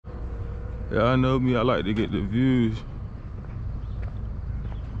Y'all know me, I like to get the views.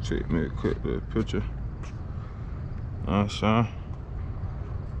 Take me a quick little picture. Quick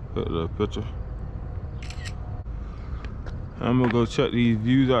little picture. I'm gonna go check these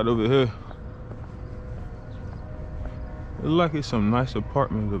views out over here. It look like it's some nice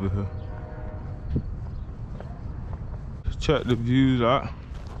apartments over here. Check the views out.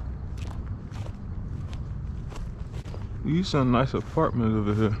 These some nice apartments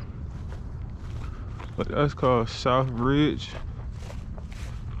over here. But that's called South Ridge.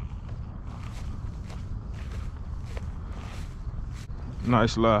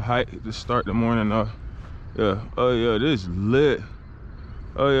 Nice little hike to start the morning off. Yeah. Oh yeah, this is lit.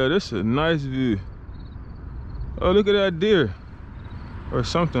 Oh yeah, this is a nice view. Oh, look at that deer or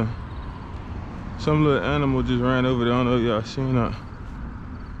something. Some little animal just ran over there. I don't know if y'all seen that.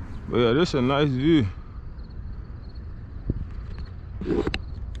 But yeah, this is a nice view.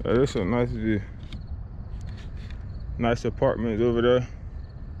 Yeah, this is a nice view. Nice apartments over there.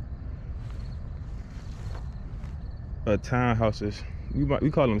 Townhouses.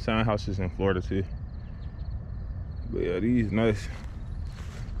 We call them townhouses in Florida too. But yeah, these nice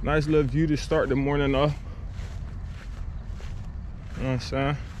little view to start the morning off. You know what I'm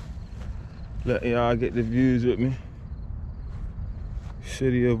saying? Let y'all get the views with me.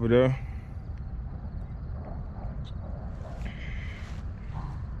 City over there.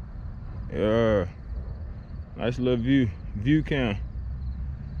 Yeah. Nice little view. View cam.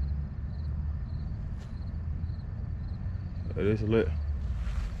 It is lit.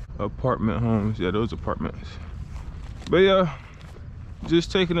 Apartment homes. Yeah, those apartments. But yeah,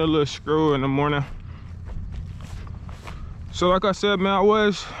 just taking a little stroll in the morning. So like I said, man, I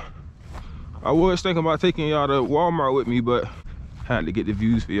was thinking about taking y'all to Walmart with me, but had to get the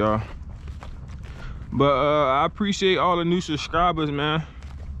views for y'all. But I appreciate all the new subscribers, man.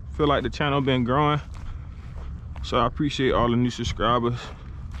 Feel like the channel been growing, so I appreciate all the new subscribers.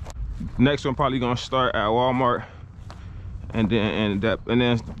 Next one probably gonna start at Walmart, and then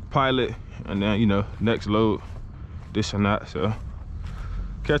pilot, and then, you know, next load, this and that. So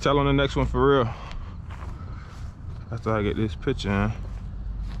catch y'all on the next one for real. After I get this picture in.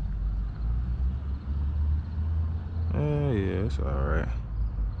 Yeah, it's all right.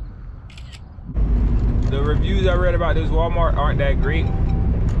 The reviews I read about this Walmart aren't that great.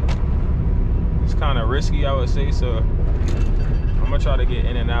 It's kind of risky, I would say, so I'm gonna try to get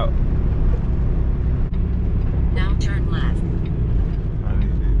in and out. Now turn left.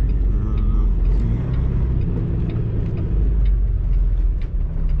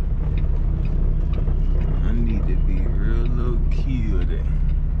 I need to be real low key with it.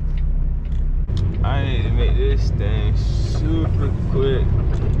 I need to make this thing super quick.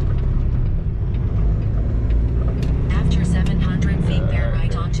 After 700 feet, bear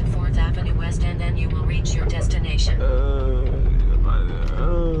right onto 4th Avenue West End and you will reach your destination.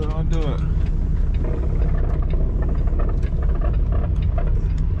 I'm doing it.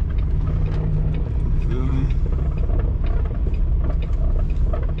 Feel me?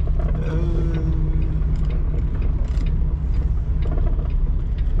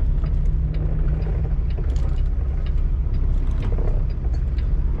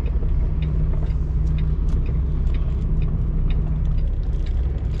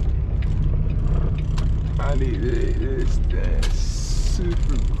 I need this thing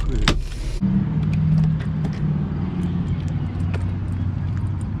super quick.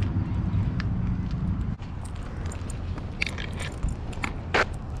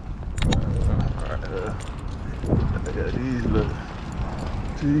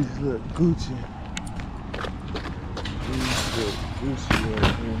 These look Gucci. These look Gucci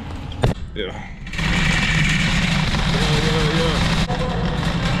right here. Yeah.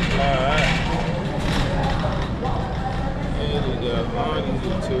 Alright. And you got on these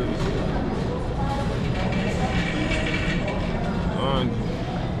utilities.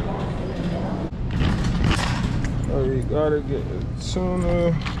 Oh, we gotta get a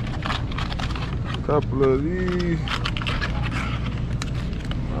tuna, a couple of these.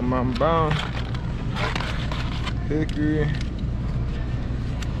 I'm bound. Hickory.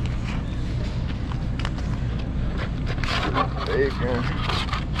 Bacon.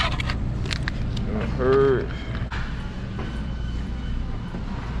 And herbs.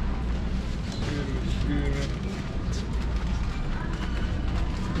 Excuse me.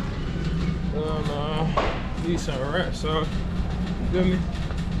 Need some rat sauce. You feel me?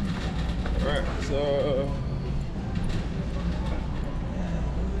 Rat sauce.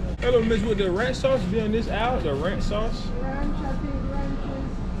 Hello, miss, with the ranch sauce be on this out? The ranch sauce? Ranch, I think ranch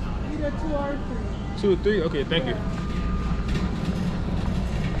is either 2 or 3. 2 or 3? Okay, thank you.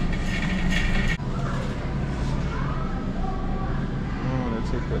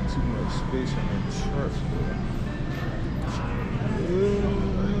 too much space on the truck.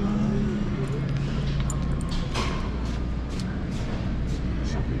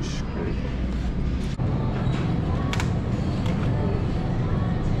 Should be straight.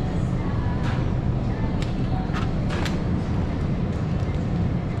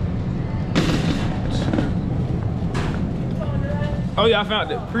 Oh yeah, I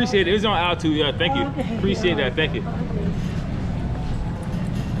found it. Appreciate it. It was on altitude. Yeah, thank you. Okay. Appreciate that. Thank you.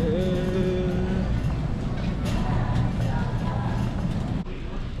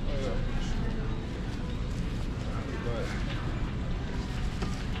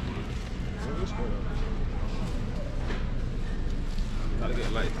 Gotta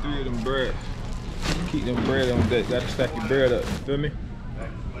get like 3 of them breads. Keep them bread on deck. Gotta stack your bread up. You feel me?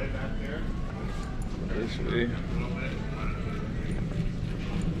 This way.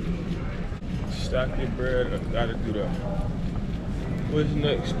 Stack your bread up. Gotta do that. What's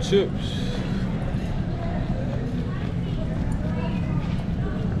next? Chips.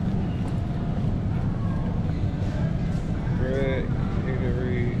 Bread,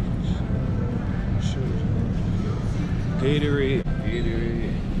 Gatorade, chips. Gatorade.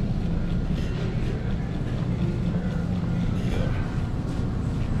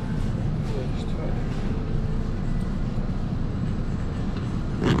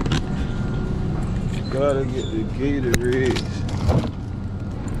 Gotta get the Gatorades.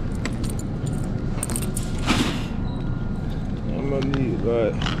 I'm gonna need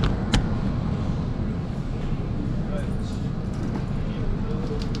like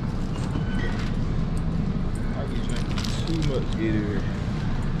I be drinking too much Gatorade.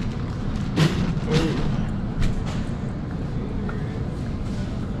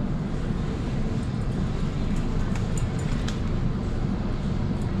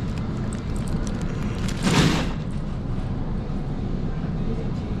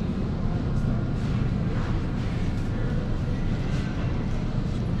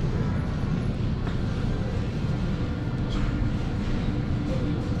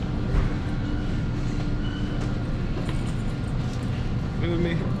 Feel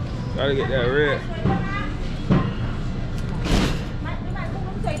me? Gotta get that red. I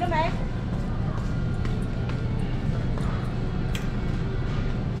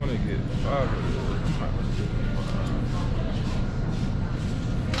wanna get 5 of those.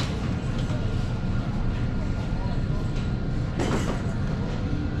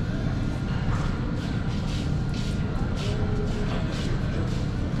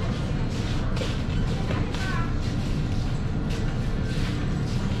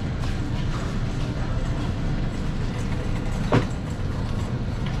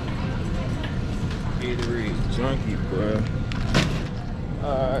 Gatorade junkie, bro.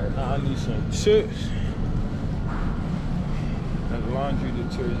 Alright, now I need some chips and laundry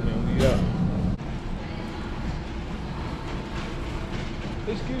detergent, and we out.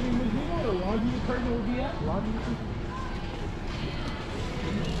 Excuse me, Miss, you know where the laundry detergent will be at? Laundry detergent?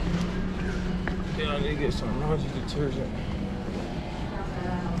 Yeah, I need to get some laundry detergent.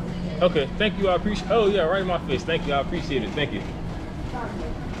 Okay, thank you, I appreciate it. Oh yeah, right in my face. Thank you, I appreciate it. Thank you.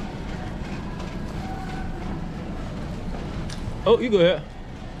 Oh, you go ahead.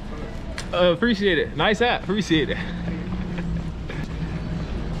 Appreciate it. Nice hat. Appreciate it.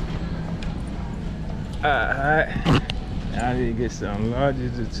 Alright. I need to get some laundry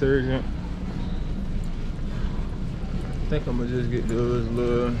detergent. I think I'm gonna just get those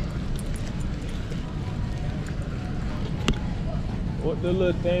little. What the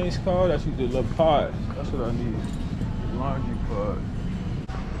little things called? That's the little pods. That's what I need. Laundry pod.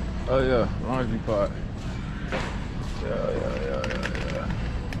 Oh yeah, laundry pod. Yeah.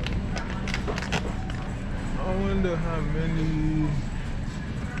 I wonder how many.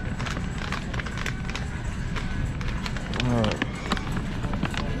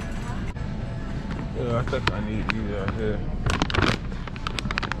 Yeah, I think I need these out here.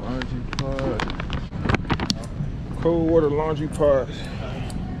 Laundry pod. Cold water laundry pods.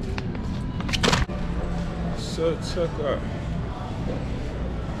 So check out.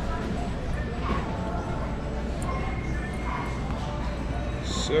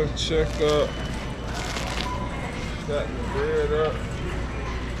 Check up. Stack the bread up.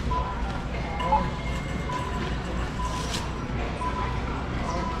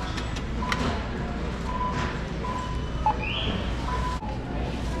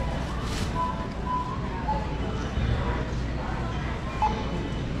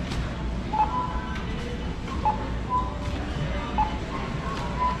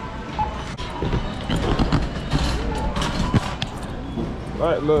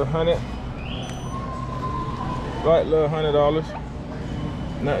 Like little $100.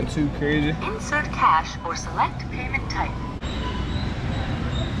 Nothing too crazy. Insert cash or select payment type.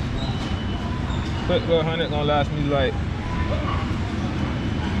 Quick little 100 gonna last me like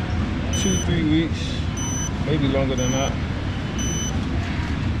 2-3 weeks, maybe longer than that.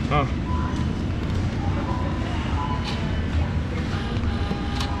 Huh.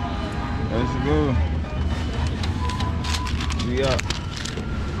 Let's go. We out.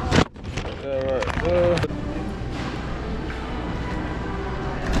 Alright,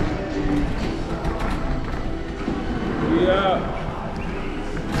 we out.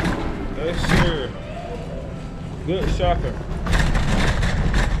 Yes, sir. Good shopping.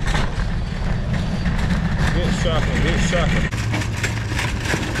 Good shopping, good shopping.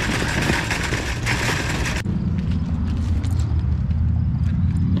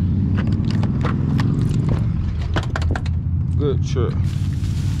 Good trip.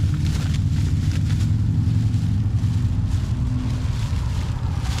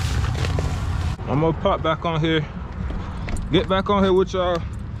 I'm gonna pop back on here, get back on here with y'all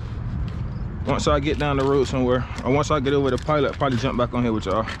once I get down the road somewhere, or once I get over the pilot. Probably jump back on here with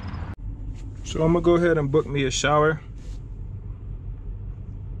y'all. So I'm gonna go ahead and book me a shower.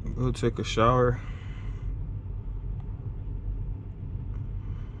 Go take a shower.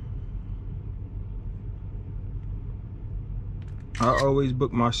 I always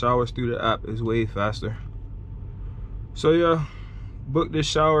book my showers through the app. It's way faster. So yeah, book this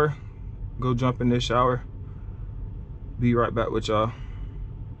shower, go jump in this shower. Be right back with y'all.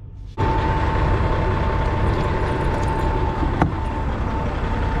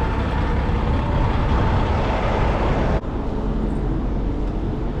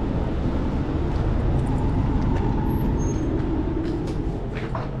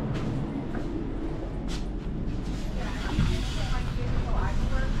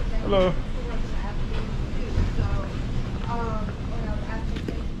 Hello.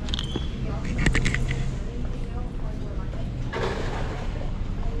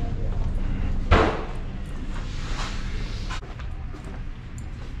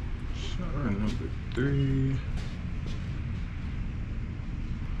 Shower number 3.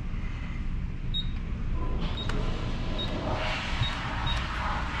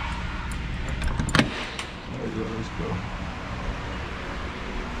 Let's go.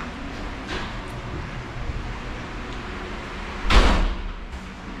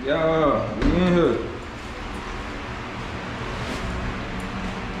 Yeah, we in here.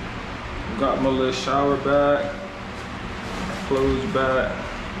 Got my little shower bag, clothes bag,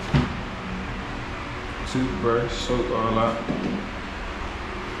 toothbrush, soap, all that.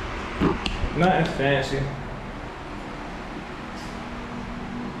 Nothing fancy.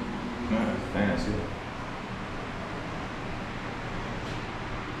 Nothing fancy.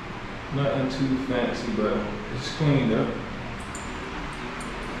 Nothing too fancy, but it's cleaned up.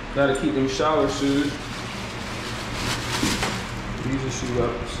 Gotta keep them shower shoes. These are shoes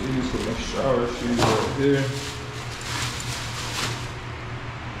up. So these are my shower shoes right here.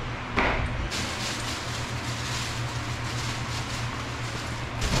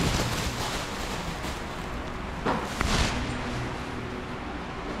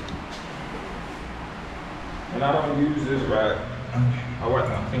 And I don't use this rag. I wipe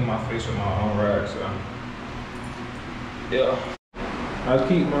and clean my face with my own rag, so yeah. I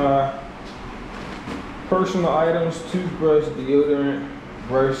keep my personal items, toothbrush, deodorant,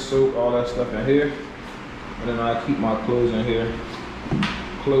 brush, soap, all that stuff in here. And then I keep my clothes in here.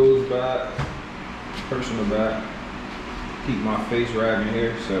 Clothes bag, personal bag. Keep my face rag in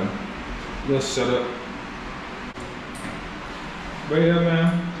here, so let's set up. But yeah,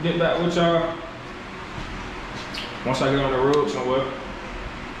 man, get back with y'all once I get on the road somewhere.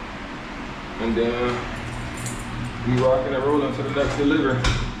 And then we rocking and rolling to the next delivery,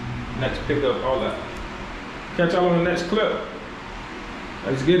 next pickup, all that. Catch y'all on the next clip.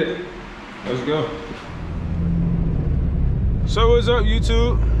 Let's get it. Let's go. So what's up,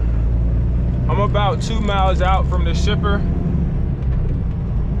 YouTube? I'm about 2 miles out from the shipper.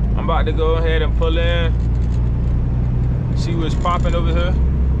 I'm about to go ahead and pull in, see what's popping over here.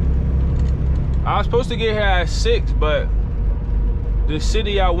 I was supposed to get here at 6, but the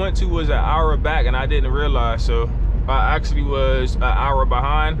city I went to was an hour back and I didn't realize, so I actually was an hour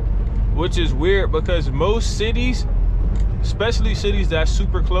behind, which is weird because most cities, especially cities that's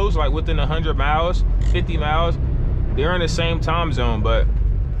super close, like within 100 miles, 50 miles, they're in the same time zone. But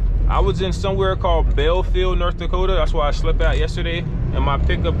I was in somewhere called Belfield, North Dakota. That's where I slept at yesterday. And my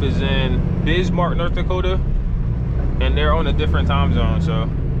pickup is in Bismarck, North Dakota. And they're on a different time zone, so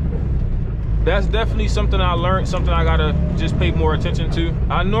that's definitely something I learned, something I gotta just pay more attention to.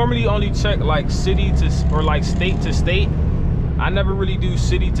 I normally only check like city to, or like state to state. I never really do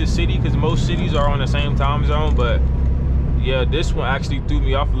city to city because most cities are on the same time zone, but yeah, this one actually threw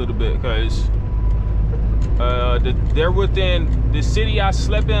me off a little bit because they're within the city I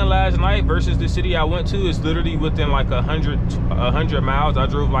slept in last night versus the city I went to is literally within like 100 miles. I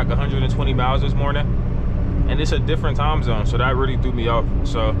drove like 120 miles this morning, and it's a different time zone, so that really threw me off.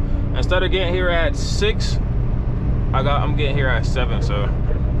 So instead of getting here at 6, I'm getting here at 7, so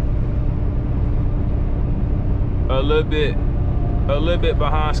a little bit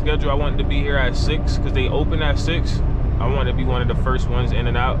behind schedule. I wanted to be here at 6 because they open at 6. I wanted to be one of the first ones in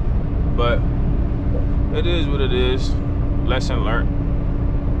and out, but it is what it is. Lesson learned.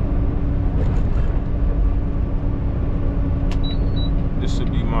 This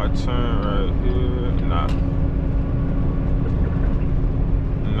should be my turn right here. Nah.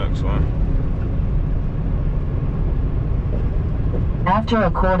 Next one. After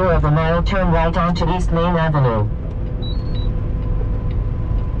a quarter of a mile, turn right onto East Main Avenue.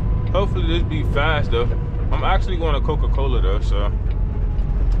 Hopefully this be fast though. I'm actually going to Coca-Cola though, so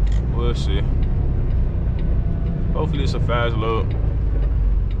we'll see. Hopefully it's a fast load.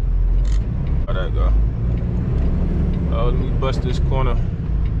 How'd that go? Oh, let me bust this corner.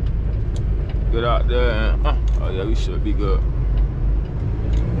 Get out there and oh yeah, we should be good.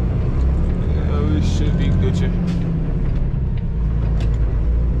 Yeah, we should be good.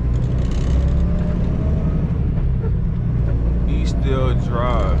 Eastdale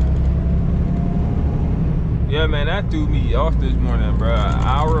Drive. Yeah, man, that threw me off this morning, bro. An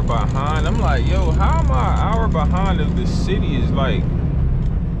hour behind. I'm like, yo, how am I an hour behind if the city is like,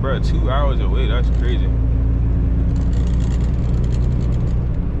 bro, 2 hours away? That's crazy.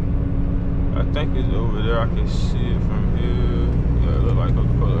 I think it's over there. I can see it from here. Yeah, it look like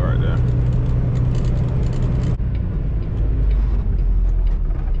Coca-Cola right there.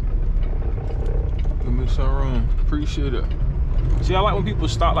 Give me some room. Appreciate it. See, I like when people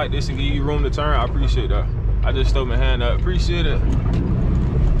stop like this and give you room to turn. I appreciate that. I just throw my hand up. Appreciate it.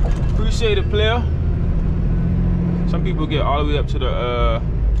 Appreciate it, player. Some people get all the way up to the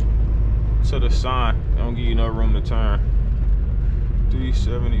sign. They don't give you no room to turn.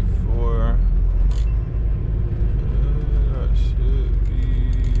 374. That should be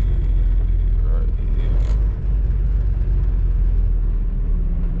right here.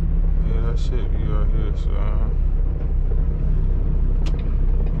 Yeah, that should be right here, so.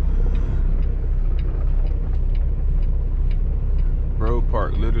 Bro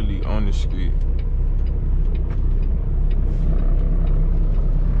park literally on the street.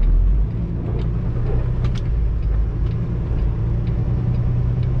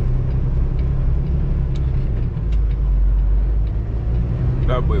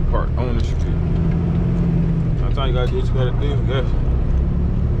 That boy parked on the street. Sometimes you gotta do what you gotta do, I guess.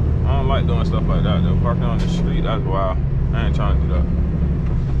 I don't like doing stuff like that though. Parking on the street, that's wild. I ain't trying to do that.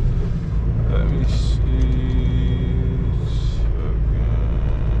 Let me see.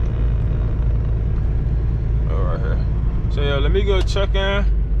 So yeah, let me go check in, and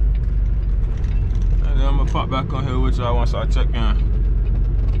then I'm gonna pop back on here with y'all once I check in.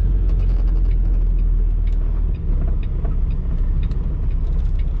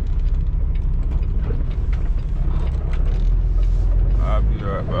 I'll be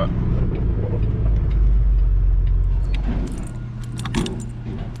right back.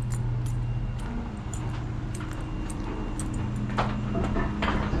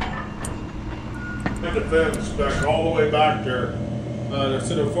 The fence back all the way back there.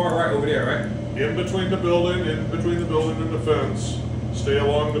 To the far right over there, right? In between the building and the fence. Stay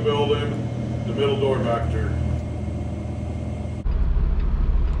along the building, the middle door back there.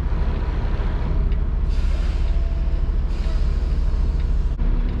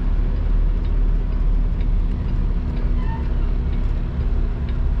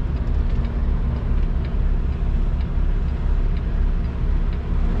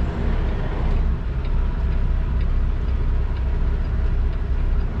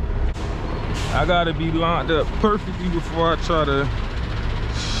 I gotta be lined up perfectly before I try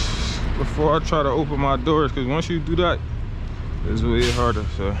to open my doors, because once you do that, it's way harder.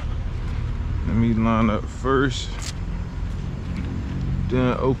 So let me line up first,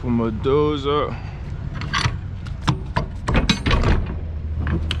 then open my doors up.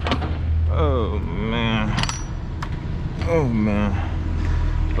 Oh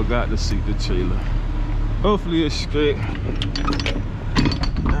man, forgot to seat the trailer. Hopefully it's straight.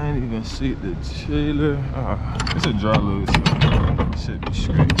 I ain't even see the trailer. It's a dry load, so it should be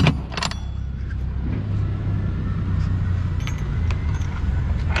straight.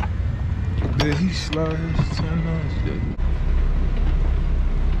 Did he slide his 10 on?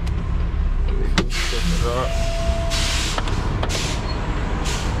 Check it out.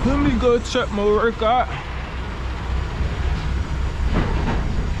 Let me go check my workout.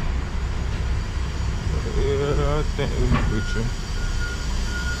 Yeah, I think it was Gucci.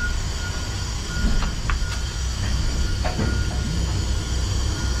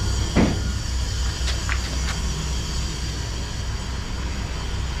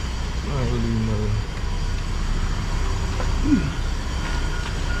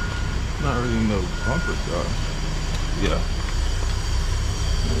 Not really no bumper car. Yeah.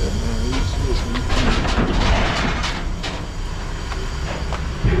 Yeah, man, you should be.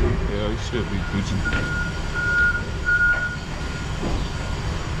 Yeah, you should be Gucci.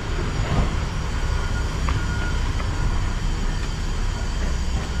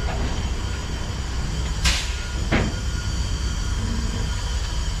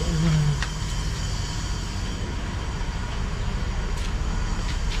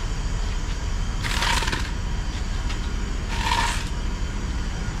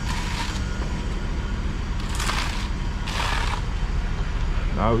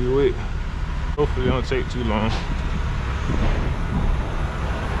 Now we wait. Hopefully it don't take too long.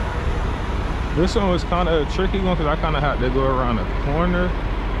 This one was kind of a tricky one because I kind of had to go around the corner.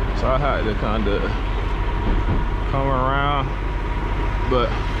 So I had to kind of come around. But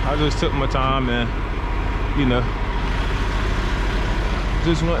I just took my time and, you know,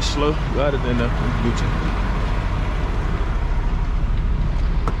 just went slow. Got it in the Gucci.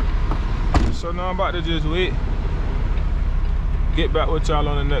 So now I'm about to just wait. Get back with y'all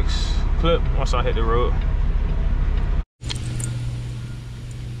on the next clip once I hit the road.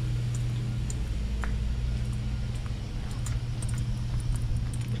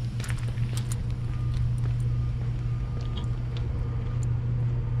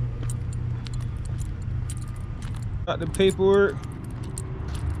 Got the paperwork,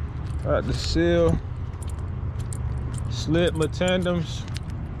 got the seal, slid my tandems,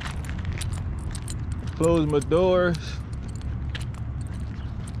 closed my doors.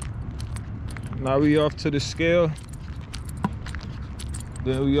 Now we off to the scale,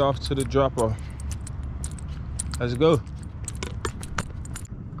 then we off to the drop off. Let's go.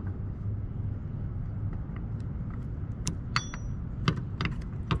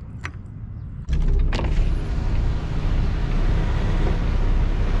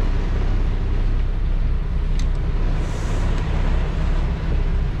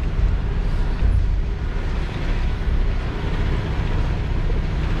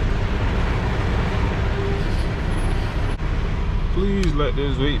 Please let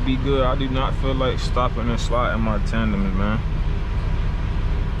this weight be good. I do not feel like stopping and sliding my tandems, man.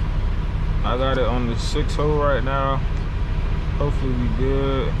 I got it on the 6 hole right now. Hopefully we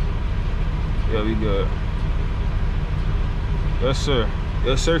good. Yeah, we good. Yes, sir.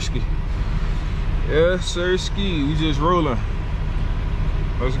 Yes, sirski. Yes, sirski. We just rolling.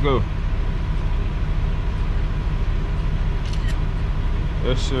 Let's go.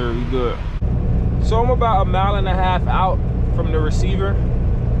 Yes, sir. We good. So I'm about 1.5 miles out from the receiver,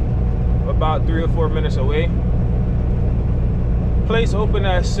 about 3 or 4 minutes away. Place open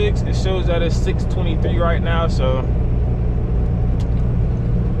at 6. It shows that it's 6:23 right now, so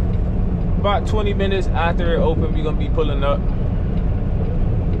about 20 minutes after it open, we're gonna be pulling up.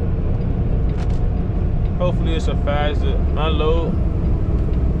 Hopefully it's a fast to unload,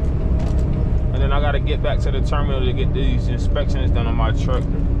 and then I gotta get back to the terminal to get these inspections done on my truck,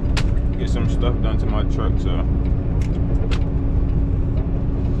 get some stuff done to my truck. So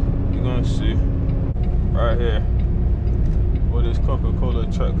gonna see right here where this Coca-Cola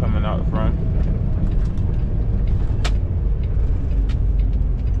truck coming out from.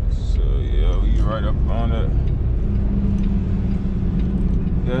 So yeah, we right up on it.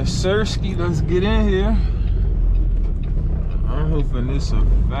 Yes, sirski, let's get in here. I'm hoping this is a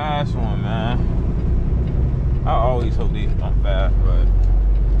fast one, man. I always hope they come fast, but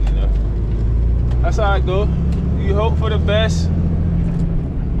you know, that's how I go. You hope for the best,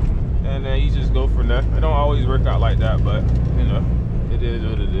 and then you just go from there. It don't always work out like that, but you know, it is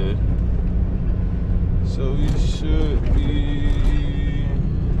what it is. So we should be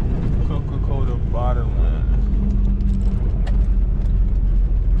Coca-Cola bottling.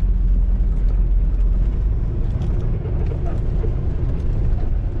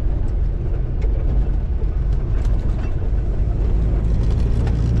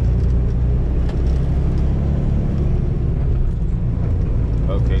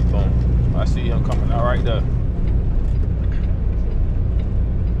 Okay, boom. I see him coming out right there.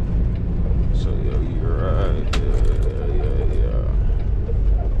 So yeah, you're right. Yeah.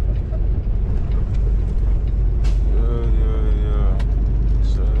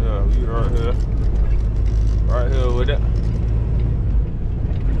 So yeah, we right here with it.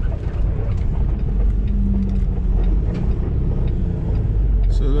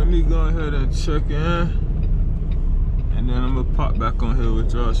 check in, and then I'm gonna pop back on here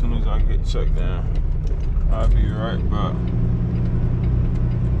with y'all as soon as I get checked in. I'll be right back.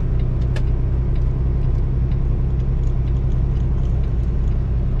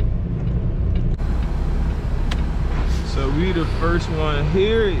 So we the first one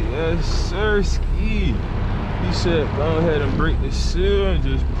here. Yes sir, ski. He said go ahead and break the seal and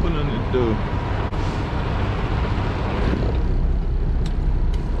just put on the door.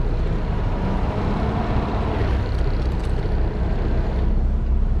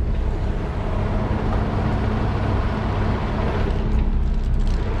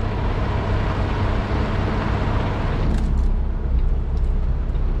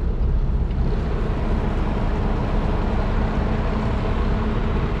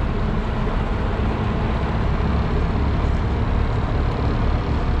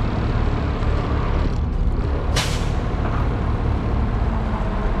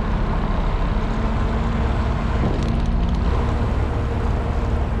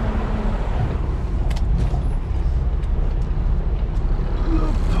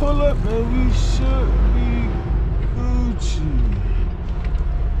 Pull up, man, we should be Gucci.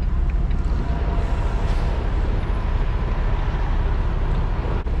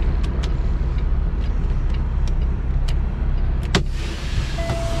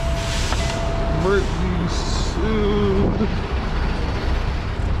 Break these suits.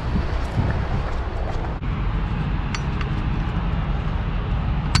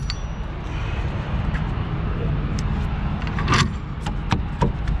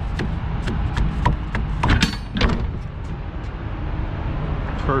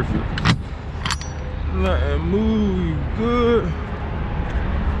 Perfect. Nothing move, you good.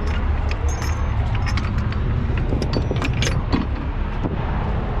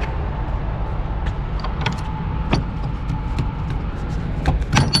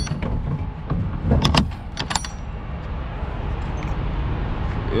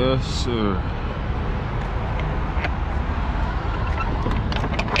 Yes, sir.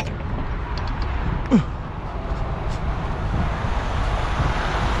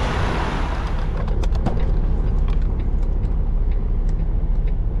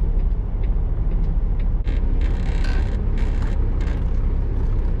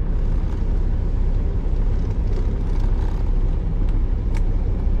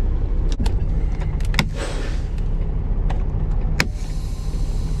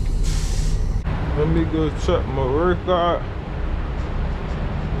 Let me go check my workout.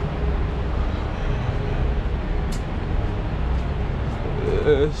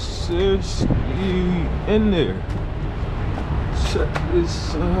 Yes, yes, you in there. Check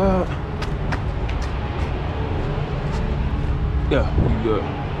this out. Yeah, we good.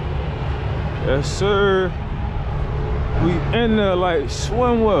 Yes, sir. We in there like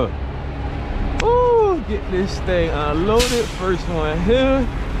swimwear. Ooh, get this thing unloaded. First one here.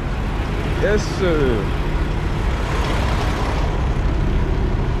 Yes, sir.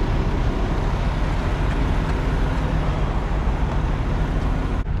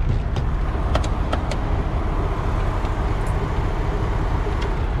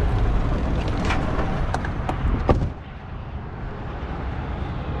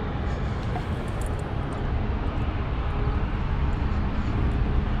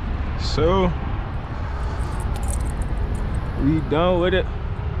 So, we done with it.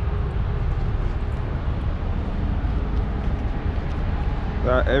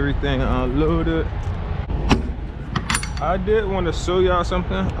 Got everything unloaded. I did want to show y'all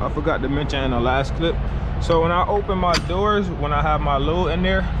something I forgot to mention in the last clip. So when I open my doors, when I have my load in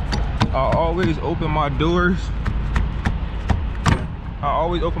there, I always open my doors. I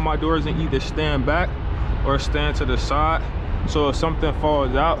always open my doors and either stand back or stand to the side. So if something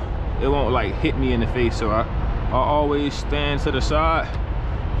falls out, it won't like hit me in the face. So I always stand to the side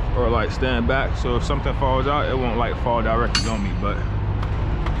or like stand back. So if something falls out, it won't like fall directly on me. But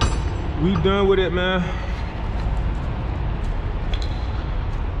we done with it, man.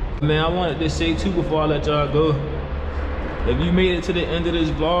 Man, I wanted to say too before I let y'all go, if you made it to the end of this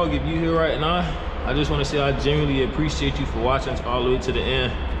vlog, if you here right now, I just want to say I genuinely appreciate you for watching all the way to the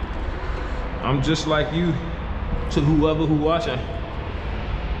end. I'm just like you to whoever who watching.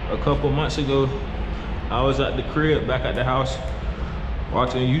 A couple months ago, I was at the crib, back at the house,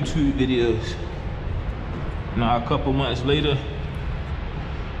 watching YouTube videos. Now a couple months later,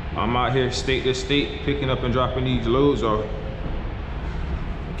 I'm out here state to state, picking up and dropping these loads off.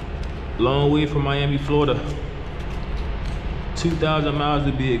 Long way from Miami, Florida. 2,000 miles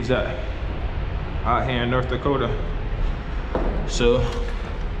to be exact. Out here in North Dakota. So,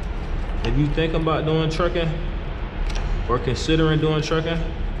 if you think about doing trucking, or considering doing trucking,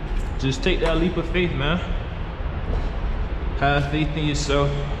 just take that leap of faith, man. Have faith in yourself.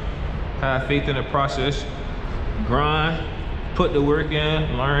 Have faith in the process. Grind, put the work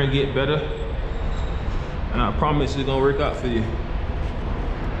in, learn, get better. And I promise it's gonna work out for you.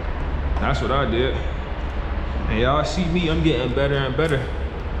 That's what I did. And y'all see me, I'm getting better and better.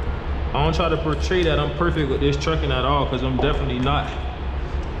 I don't try to portray that I'm perfect with this trucking at all, because I'm definitely not.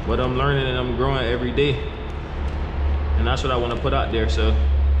 But I'm learning and I'm growing every day. And that's what I want to put out there. So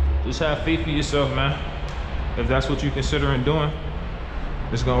just have faith in yourself, man. If that's what you're considering doing,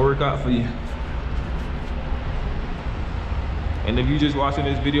 it's gonna work out for you. And if you're just watching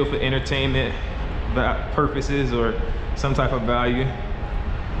this video for entertainment purposes or some type of value,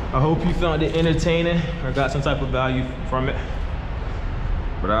 I hope you found it entertaining or got some type of value from it.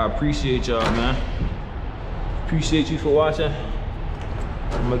 But I appreciate y'all, man. Appreciate you for watching.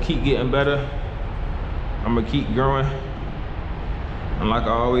 I'm gonna keep getting better. I'm gonna keep growing. And like I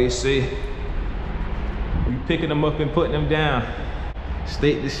always say, we picking them up and putting them down.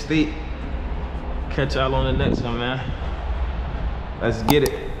 State to state. Catch y'all on the next one, man. Let's get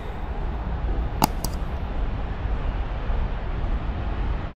it.